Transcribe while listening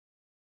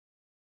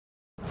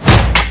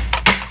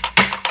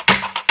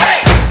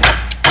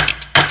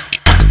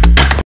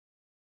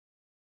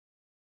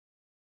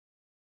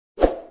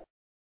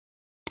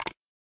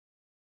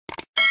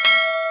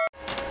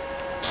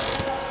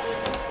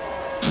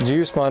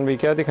जी उस्मान भाई,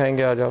 क्या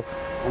दिखाएंगे आज आप?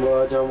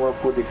 आज हम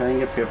आपको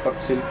दिखाएंगे पेपर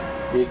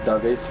सिल्क। एक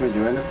धागा इसमें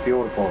जो है ना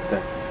प्योर का होता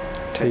है,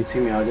 फैंसी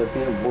में आ जाते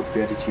हैं। बहुत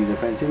प्यारी चीज़ है,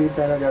 फैंसी भी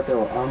पहना जाता है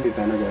और आम भी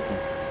पहना जाता है।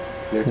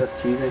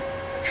 लेटेस्ट चीज़ है,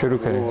 शुरू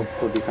करें।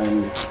 आपको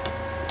दिखाएंगे।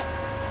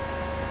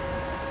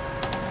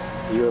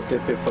 ये होते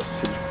हैं पेपर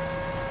सिल्क।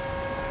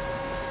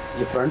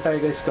 ये फ्रंट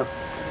आएगा इसका।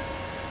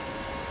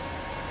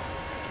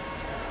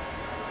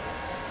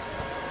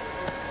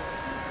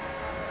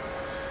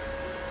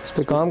 इस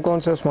पे काम कौन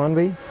सा उस्मान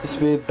भाई?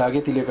 इसमें धागे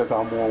तिले का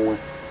काम हुआ है।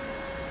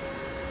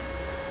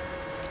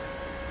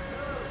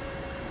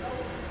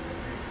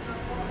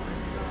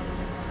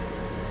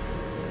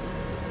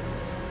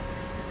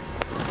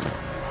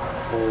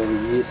 और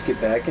ये इसके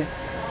बैक है।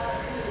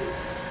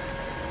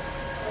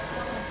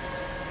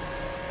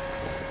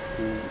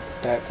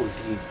 बैक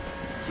उल्टी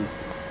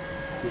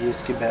है। ये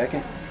इसके बैक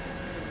है।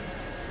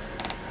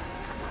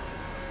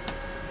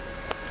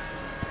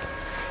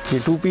 ये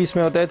 2 पीस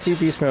में होता है, 3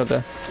 पीस में होता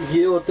है?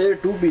 ये होते हैं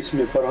 2 पीस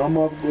में, पर हम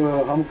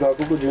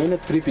ग्राहकों को जो है ना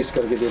 3 पीस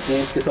करके देते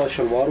हैं। इसके साथ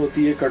शलवार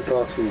होती है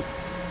कंट्रास्ट में,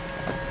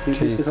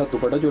 क्योंकि इसके साथ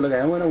दुपट्टा जो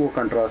लगाया हुआ है ना वो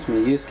कंट्रास्ट में।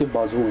 ये इसके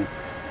बाजू हैं।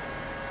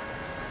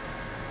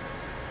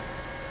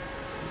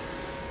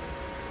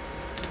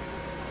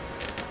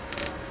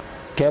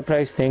 क्या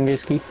प्राइस देंगे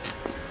इसकी?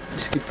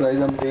 इसकी प्राइस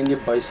हम देंगे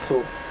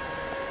 2200।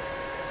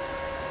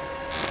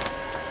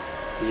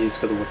 ये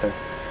इसका दुपट्टा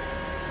है।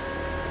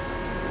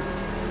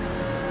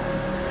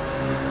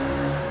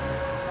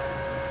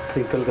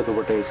 क्रिंकल का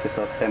दुपट्टा है इसके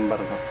साथ, टेम्बर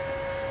का।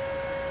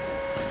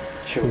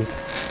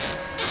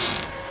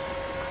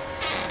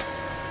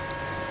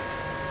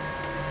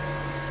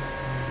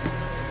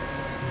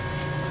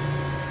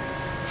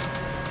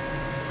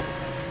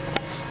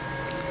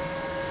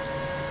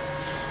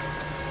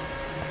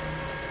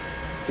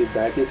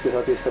 बैक इसके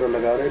साथ इस तरह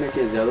लगा रहे हैं ना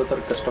कि ज़्यादातर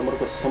कस्टमर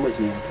को समझ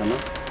नहीं आता ना,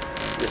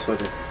 इस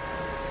वजह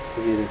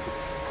से। ये देखिए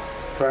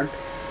फ्रंट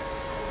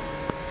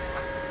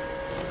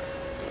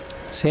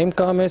सेम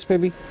काम है इस पे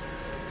भी?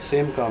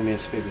 सेम काम है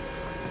इस पे भी,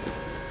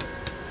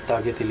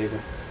 धागे तिले का।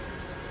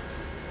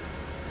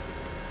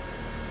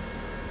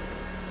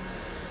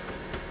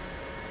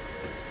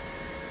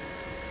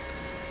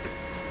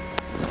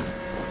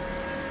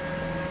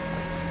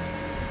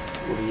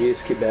 और ये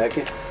इसकी बैक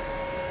है।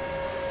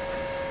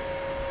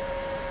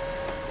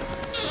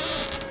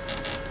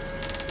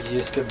 ये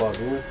इसके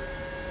बाजू है।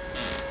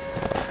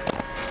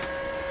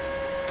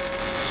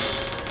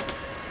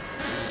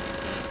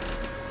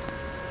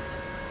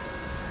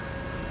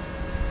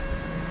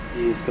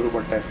 ये इसका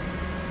दुपट्टा है।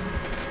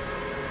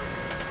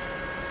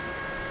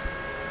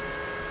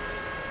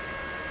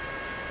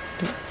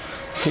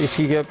 तो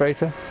इसकी क्या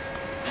प्राइस है?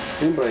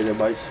 सेम प्राइस है,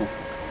 2200।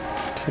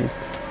 ठीक।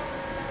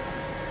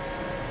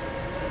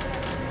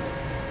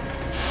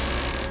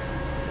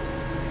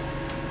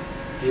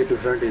 ये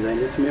डिफरेंट डिज़ाइन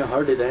है, इसमें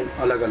हर डिज़ाइन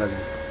अलग अलग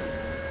है,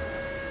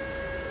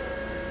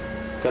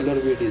 कलर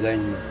भी डिज़ाइन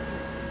में।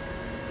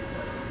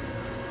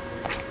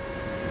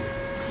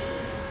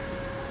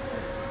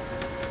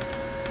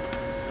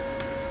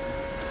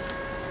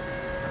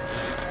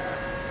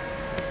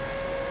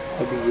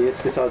 अभी ये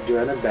इसके साथ जो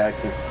है ना बैक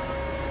है।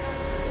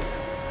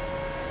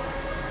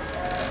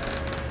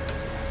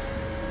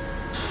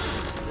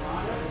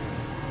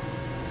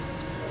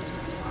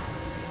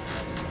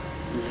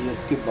 ये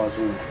इसके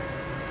बाजू है।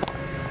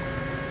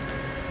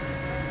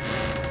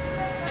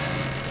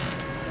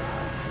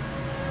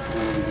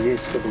 और ये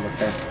इसका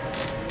दुपट्टा है।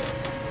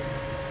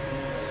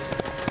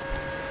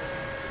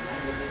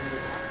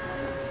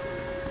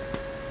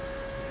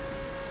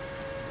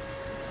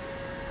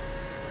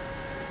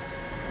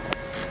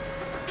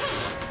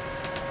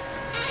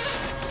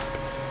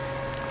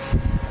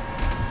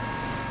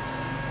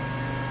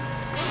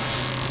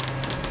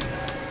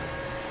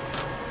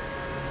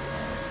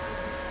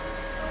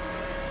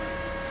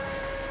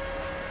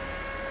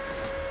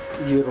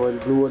 ये रॉयल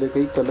ब्लू वाले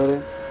कई कलर है,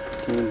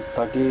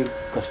 ताकि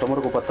कस्टमर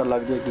को पता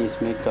लग जाए कि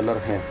इसमें कलर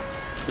है,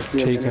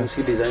 इसलिए मैंने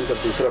उसी डिज़ाइन का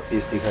दूसरा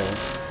पीस दिखाया।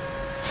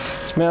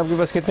 इसमें आपके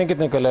पास कितने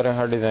कितने कलर हैं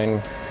हर डिज़ाइन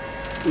में?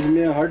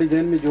 इसमें हर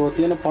डिज़ाइन में जो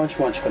होती है ना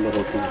 5-5 कलर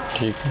होते हैं।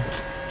 ठीक है।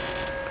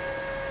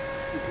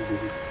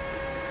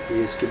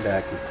 ये इसकी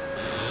बैक है।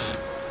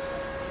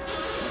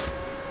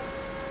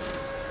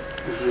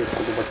 ये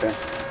इसका दुपट्टा है।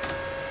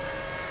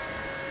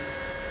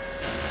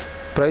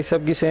 प्राइस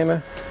सबकी सेम है?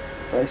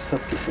 प्राइस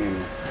सबकी सेम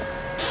है।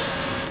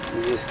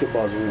 ये इसके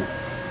बाजू में।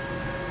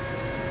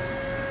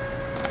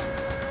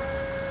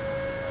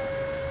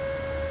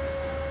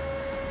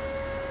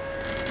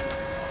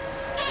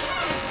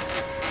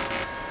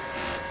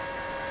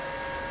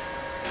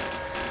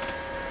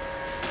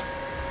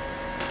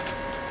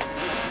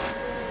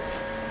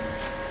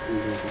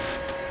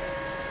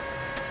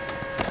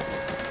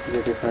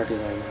 ये डिफरेंट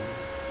डिज़ाइन है।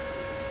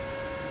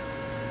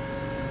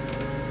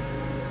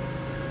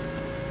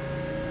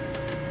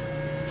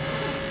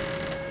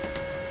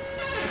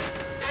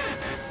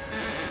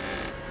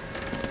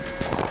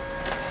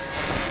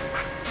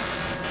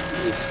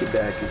 इसकी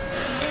बैक है।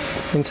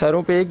 इन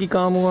सारों पे एक ही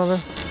काम हुआ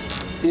है?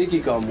 एक ही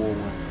काम हुआ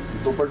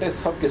है, दुपट्टे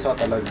सबके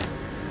साथ अलग हैं।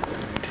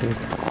 ठीक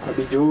है।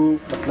 अभी जो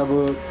मतलब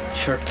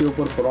शर्ट के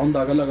ऊपर ब्राउन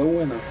धागा लगा हुआ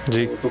है ना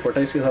जी, तो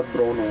दुपट्टा इसके साथ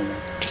ब्राउन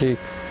होगा। ठीक।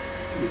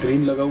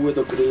 ग्रीन लगा हुआ है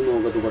तो ग्रीन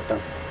होगा दुपट्टा।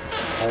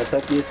 ऐसा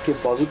कि इसके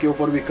बाजू के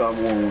ऊपर भी काम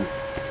हुआ हुआ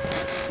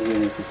है। ये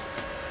देखिए,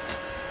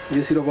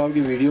 ये सिर्फ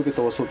आपकी वीडियो के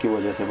तवज्जो की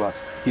वजह से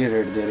बस ये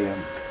रेट दे रहे हैं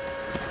हम।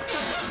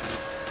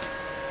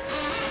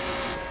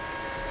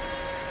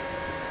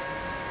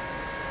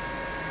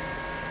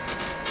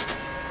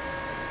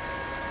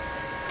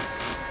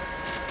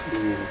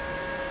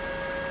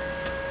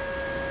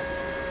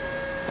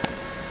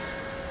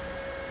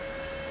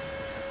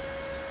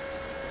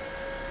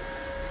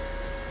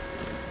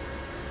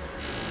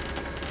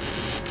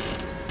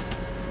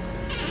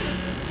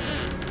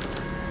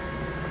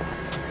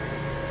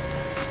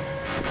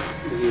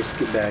 ये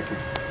इसकी बैग है।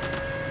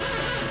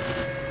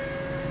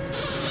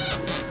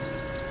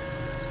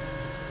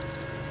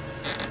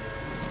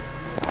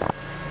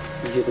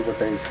 ये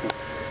दुपट्टा है इसका।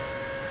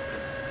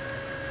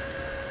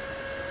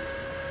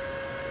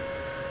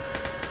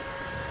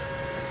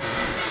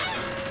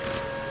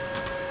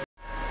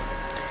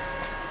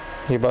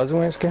 ये बाजू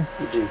हैं इसके?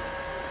 जी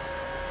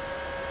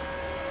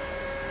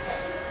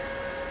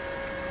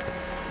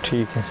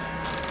ठीक है।